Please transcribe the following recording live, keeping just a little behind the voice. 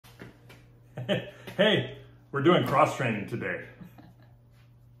Hey, we're doing cross training today.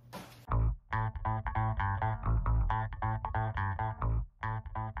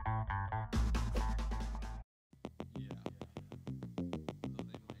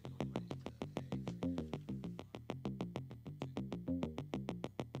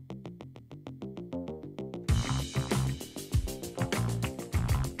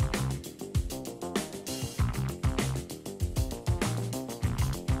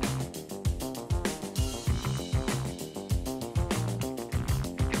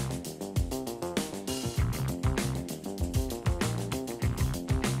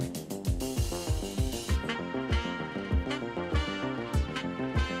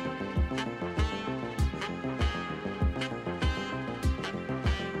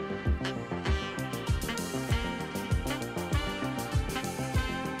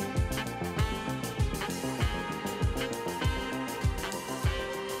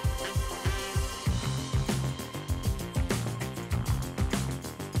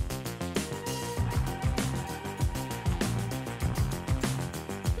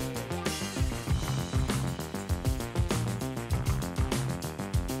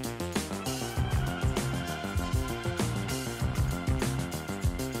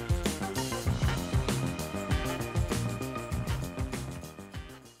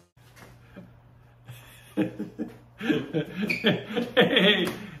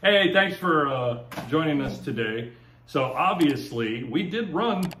 Hey, thanks for joining us today. So obviously we did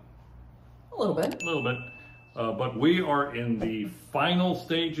run a little bit, but we are in the final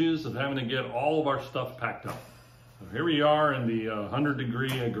stages of having to get all of our stuff packed up. So here we are in the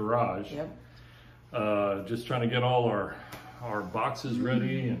 100-degree garage. Yep. Just trying to get all our boxes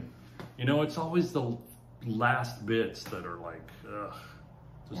ready, and you know, it's always the last bits that are like,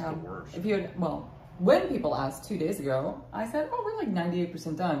 just the worst. If you had, when people asked 2 days ago, I said, oh, we're like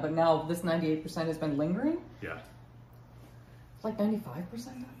 98% done. But now this 98% has been lingering. Yeah. It's like 95%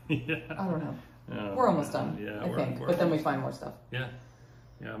 done? Yeah. I don't know. We're almost done, I think. But then we find more stuff. Yeah.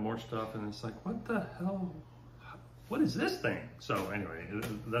 Yeah, more stuff. And it's like, what the hell? What is this thing? So anyway,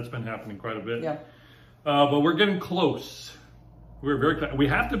 that's been happening quite a bit. Yeah. But we're getting close. We're very close. We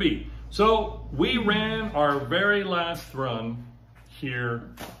have to be. So we ran our very last run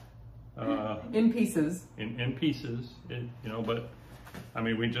here. In pieces. In pieces, you know, but I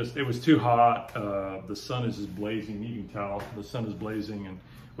mean, it was too hot. The sun is just blazing. You can tell the sun is blazing, and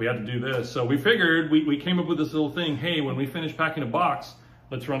we had to do this. So we figured, we came up with this little thing. Hey, when we finish packing a box,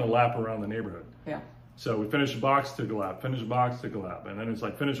 let's run a lap around the neighborhood. Yeah. So we finished a box, took a lap, finish a box, took a lap. And then it's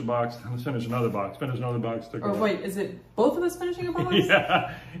like, finish a box, let's finish another box, finish another box, took a lap. Or wait, is it both of us finishing a box?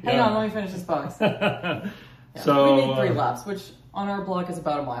 Yeah. Hang on, let me finish this box. Yeah. So we made 3 laps, which on our block is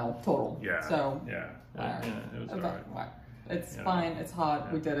about a mile total. Yeah. So yeah, it was okay. all right. It's fine. It's hot.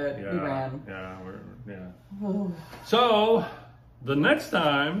 Yeah. We did it. Yeah. We ran. Yeah. So the next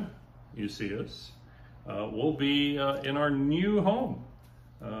time you see us, we'll be in our new home,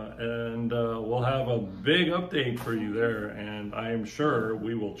 and we'll have a big update for you there. And I am sure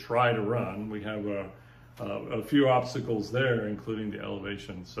we will try to run. We have a few obstacles there, including the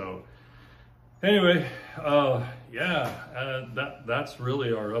elevation. So. Anyway, that's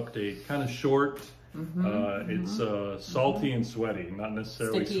really our update. Kind of short. It's salty and sweaty, not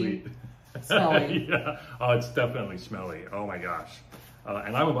necessarily sticky, sweet. Smelly. Yeah. Oh, it's definitely smelly. Oh my gosh.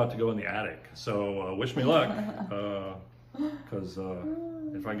 And I'm about to go in the attic, so wish me luck. Because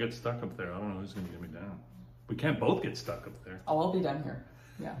if I get stuck up there, I don't know who's going to get me down. We can't both get stuck up there. Oh, I'll be down here.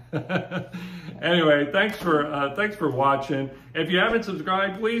 Yeah. Anyway, thanks for watching. If you haven't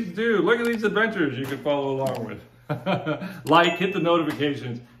subscribed, please do. Look at these adventures you can follow along with. Like, hit the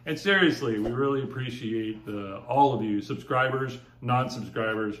notifications, and seriously, we really appreciate all of you, subscribers,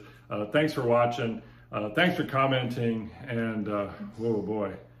 non-subscribers. Thanks for watching. Thanks for commenting, and oh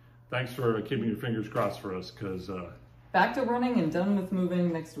boy, thanks for keeping your fingers crossed for us, because back to running and done with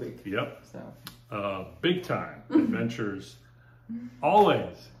moving next week. Yep. So big time adventures.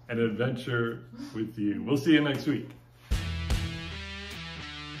 Always an adventure with you. We'll see you next week.